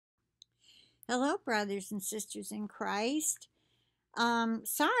Hello, brothers and sisters in Christ.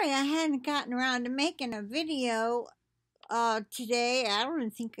 Sorry I hadn't gotten around to making a video today. I don't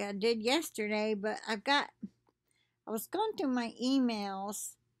even think I did yesterday, but I was going through my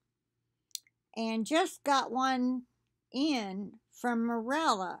emails and just got one in from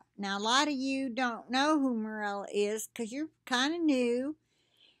Mirela. Now, a lot of you don't know who Mirela is because you're kind of new,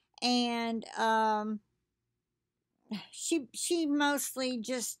 and she mostly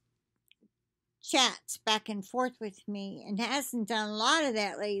just chats back and forth with me and hasn't done a lot of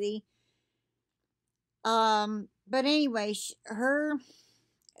that lately. But anyway,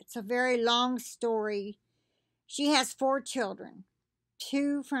 it's a very long story. She has 4 children,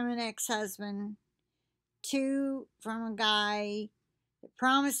 2 from an ex-husband, 2 from a guy that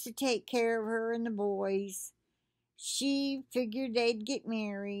promised to take care of her and the boys. She figured they'd get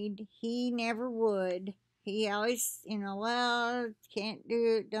married. He never would. He always, well, can't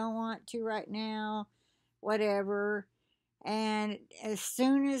do it, don't want to right now, whatever. And as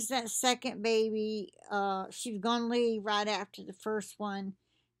soon as that second baby, she was going to leave right after the first one.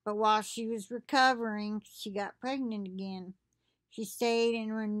 But while she was recovering, she got pregnant again. She stayed,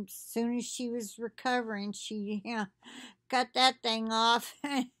 and as soon as she was recovering, she cut that thing off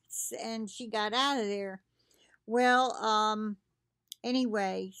and she got out of there. Well,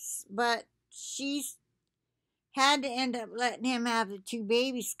 anyway, but she's had to end up letting him have the 2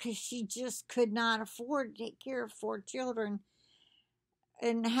 babies because she just could not afford to take care of 4 children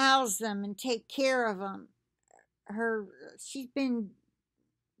and house them and take care of them. She's been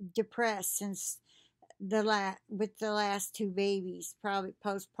depressed since with the last 2 babies, probably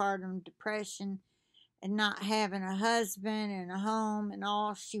postpartum depression and not having a husband and a home and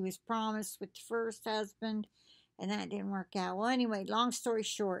all she was promised with the first husband, and that didn't work out. Well, anyway, long story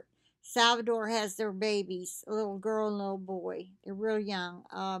short, Salvadore has their babies, a little girl and a little boy. They're real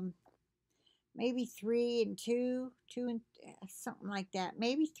young. Maybe 3 and 2, 2 and something like that.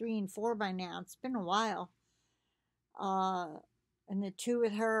 Maybe 3 and 4 by now. It's been a while. And the 2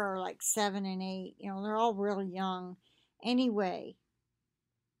 with her are like 7 and 8. They're all really young. Anyway,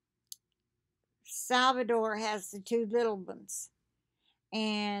 Salvadore has the 2 little ones,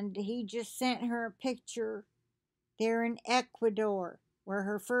 and he just sent her a picture. They're in Ecuador, where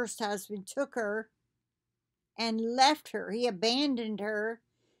her first husband took her and left her. He abandoned her.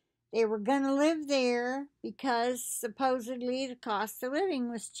 They were going to live there because supposedly the cost of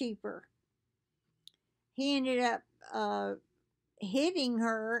living was cheaper. He ended up hitting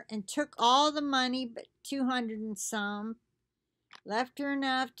her and took all the money but 200 and some. Left her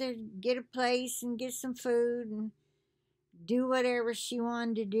enough to get a place and get some food and do whatever she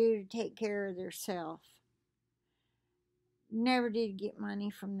wanted to do to take care of herself. Never did get money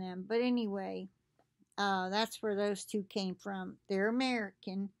from them. But anyway, that's where those 2 came from. They're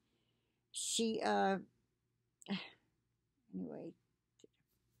American. Anyway,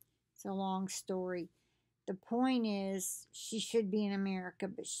 it's a long story. The point is, she should be in America,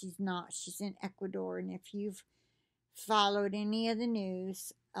 but she's not. She's in Ecuador. And if you've followed any of the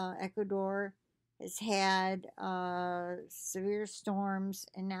news, Ecuador has had severe storms,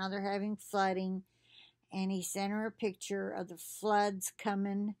 and now they're having flooding. And he sent her a picture of the floods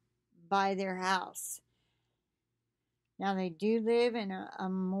coming by their house. Now, they do live in a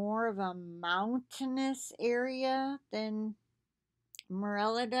more of a mountainous area than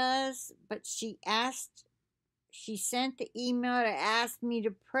Mirela does, but she sent the email to ask me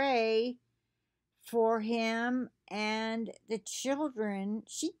to pray for him and the children.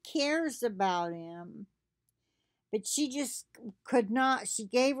 She cares about him, but she just could not. She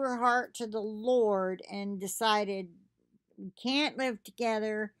gave her heart to the Lord and decided, we can't live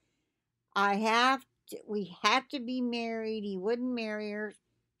together. We have to be married. He wouldn't marry her.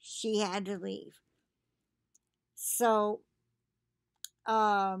 She had to leave. So,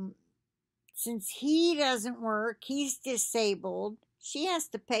 since he doesn't work, he's disabled, she has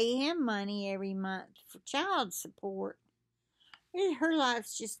to pay him money every month for child support. Her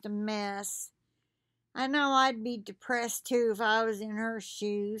life's just a mess. I know I'd be depressed too if I was in her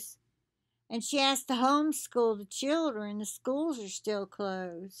shoes. And she has to homeschool the children. The schools are still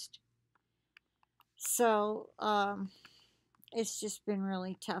closed. So, it's just been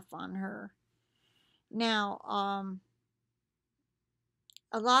really tough on her. Now,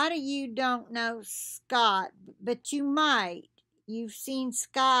 a lot of you don't know Scott, but you might. You've seen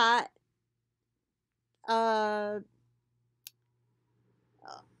Scott, so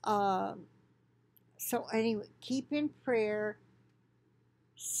anyway, keep in prayer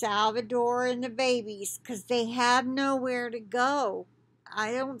Salvadore and the babies, because they have nowhere to go.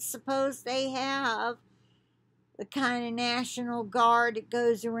 I don't suppose they have the kind of National Guard that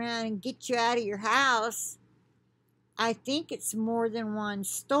goes around and gets you out of your house. I think it's more than one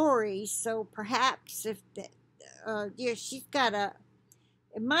story, so perhaps if the, yeah, she's got it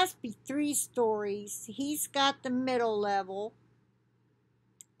must be 3 stories. He's got the middle level.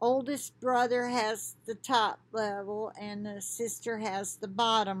 Oldest brother has the top level, and the sister has the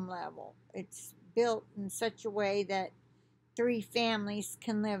bottom level. It's built in such a way that 3 families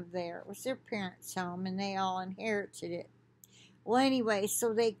can live there. It was their parents' home, and they all inherited it. Well, anyway,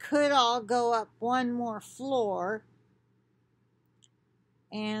 so they could all go up one more floor,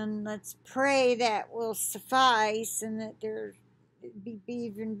 and let's pray that will suffice, and that it'd be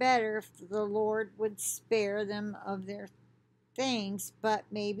even better if the Lord would spare them of their things. But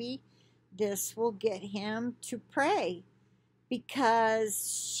maybe this will get him to pray,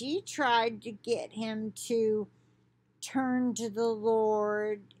 because she tried to get him to turn to the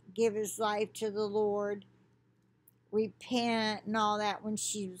Lord, give his life to the Lord, repent and all that when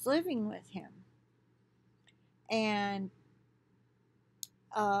she was living with him. And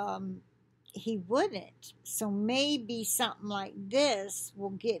he wouldn't. So maybe something like this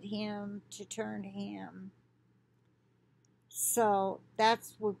will get him to turn to him. So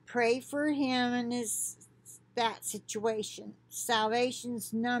that's, we pray for him in that situation.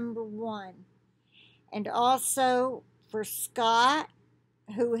 Salvation's number 1. And also for Scott,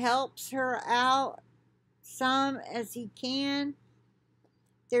 who helps her out some as he can.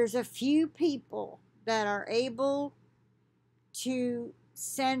 There's a few people that are able to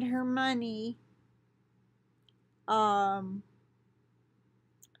send her money. I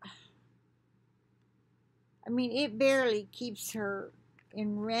mean, it barely keeps her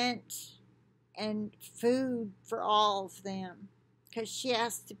in rent and food for all of them, because she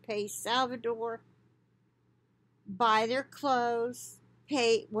has to pay Salvadore, buy their clothes,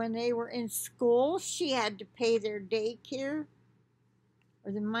 pay when they were in school. She had to pay their daycare,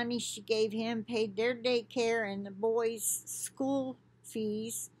 or the money she gave him paid their daycare and the boys' school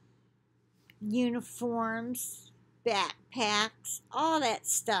fees, uniforms, backpacks, all that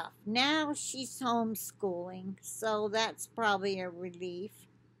stuff. Now she's homeschooling, so that's probably a relief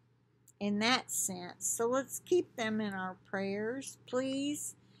in that sense. So let's keep them in our prayers,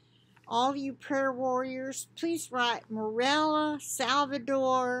 please. All you prayer warriors, please write Mirela,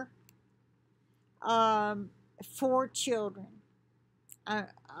 Salvadore, 4 children.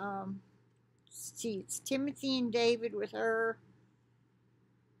 See, it's Timothy and David with her,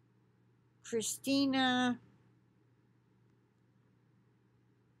 Christina,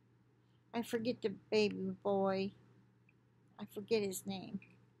 I forget the baby boy, I forget his name.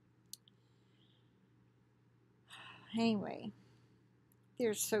 Anyway,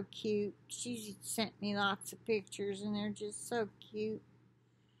 they're so cute. She sent me lots of pictures, and they're just so cute.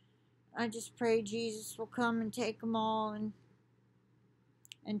 I just pray Jesus will come and take them all,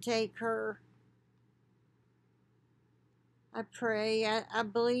 and take her. I pray. I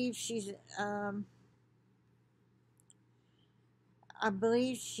believe she's. I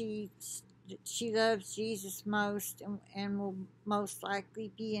believe she loves Jesus most, and will most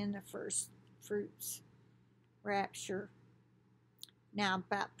likely be in the first fruits rapture. Now,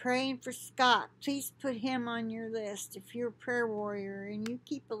 about praying for Scott, please put him on your list if you're a prayer warrior and you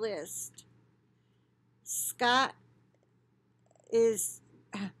keep a list. Scott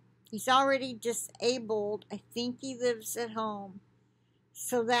he's already disabled. I think he lives at home.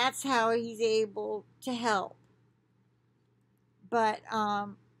 So that's how he's able to help. But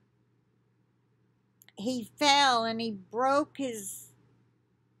he fell and he broke his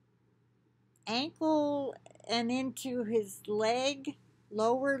ankle and into his leg,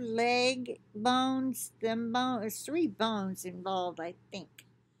 lower leg bones. There's 3 bones involved, I think.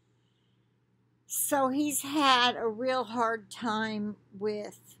 So he's had a real hard time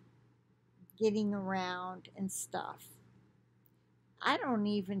with getting around and stuff. I don't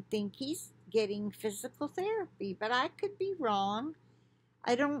even think he's getting physical therapy, but I could be wrong.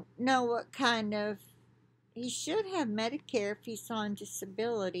 I don't know what kind of... He should have Medicare if he's on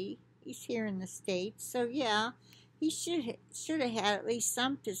disability. He's here in the States, so yeah, he should have had at least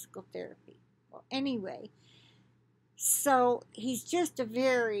some physical therapy. Well, anyway, so he's just a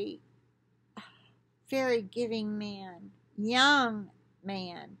very, very giving man, young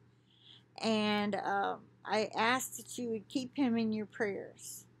man, and I ask that you would keep him in your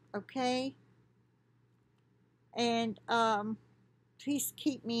prayers, okay? And please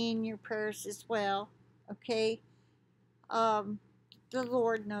keep me in your prayers as well, okay? The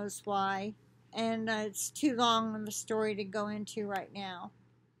Lord knows why, and it's too long of a story to go into right now.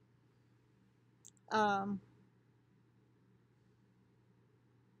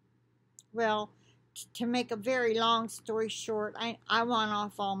 Well, to make a very long story short, I want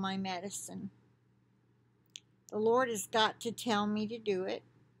off all my medicine. The Lord has got to tell me to do it.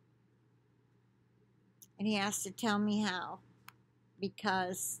 And He has to tell me how.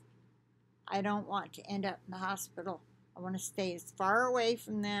 Because I don't want to end up in the hospital. I want to stay as far away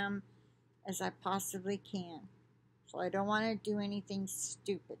from them as I possibly can. So I don't want to do anything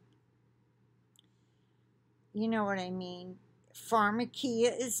stupid. You know what I mean?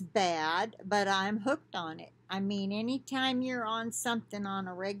 Pharmakia is bad, but I'm hooked on it. I mean, anytime you're on something on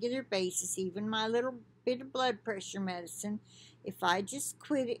a regular basis, even my little bit of blood pressure medicine, if I just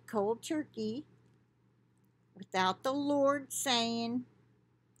quit it cold turkey, without the Lord saying,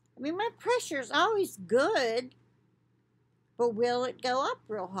 I mean, my pressure's always good, but will it go up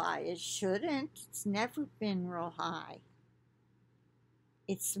real high? It shouldn't. It's never been real high.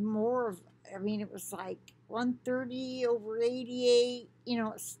 It's more of, I mean, it was like 130 over 88,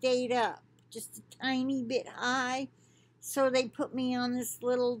 it stayed up just a tiny bit high. So they put me on this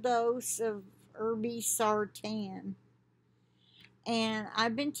little dose of irbesartan. And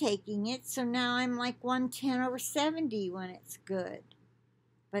I've been taking it, so now I'm like 110 over 70 when it's good.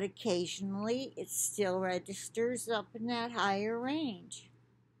 But occasionally it still registers up in that higher range.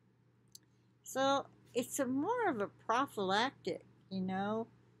 So it's more of a prophylactic,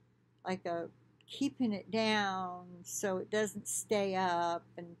 like a keeping it down so it doesn't stay up.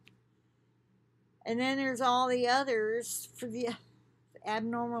 And then there's all the others for the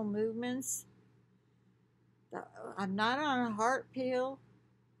abnormal movements. I'm not on a heart pill.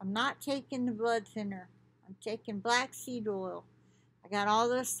 I'm not taking the blood thinner. I'm taking black seed oil. I got all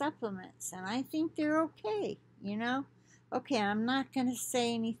those supplements, and I think they're okay, Okay, I'm not going to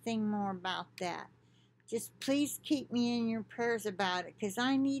say anything more about that. Just please keep me in your prayers about it, because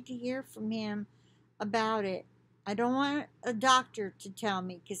I need to hear from Him about it. I don't want a doctor to tell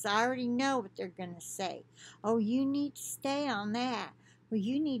me, because I already know what they're going to say. Oh, you need to stay on that. Well,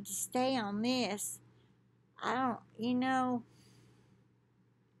 you need to stay on this. I don't,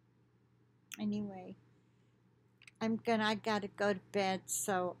 Anyway. I got to go to bed,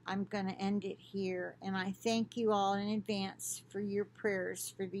 so I'm going to end it here. And I thank you all in advance for your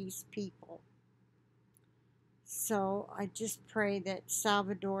prayers for these people. So I just pray that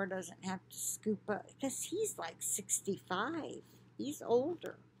Salvadore doesn't have to scoop up, because he's like 65. He's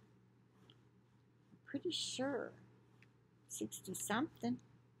older. I'm pretty sure. 60-something.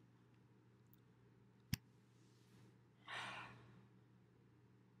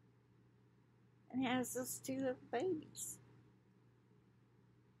 And has those 2 little babies.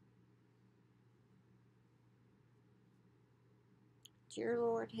 Dear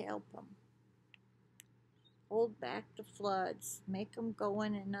Lord, help them. Hold back the floods. Make them go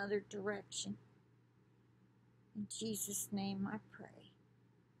in another direction. In Jesus' name I pray.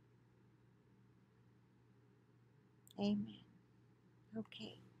 Amen.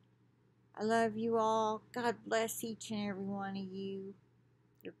 Okay. I love you all. God bless each and every one of you.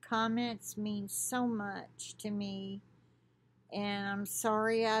 Your comments mean so much to me. And I'm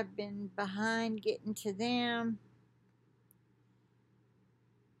sorry I've been behind getting to them.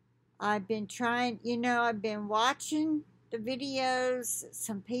 I've been trying, I've been watching the videos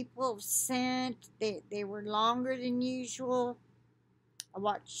some people have sent. They were longer than usual. I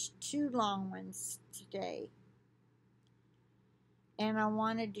watched 2 long ones today. And I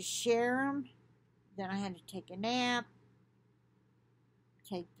wanted to share them. Then I had to take a nap,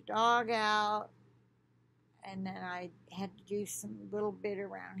 take the dog out, and then I had to do some little bit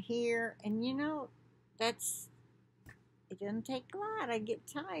around here. And it doesn't take a lot. I get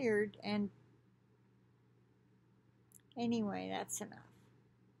tired, and anyway, that's enough.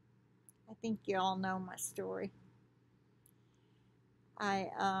 I think you all know my story.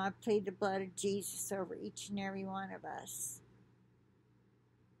 I plead the blood of Jesus over each and every one of us,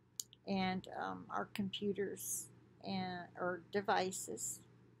 and our computers and our devices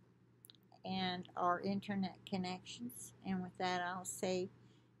and our internet connections. And with that, I'll say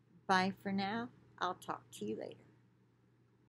bye for now. I'll talk to you later.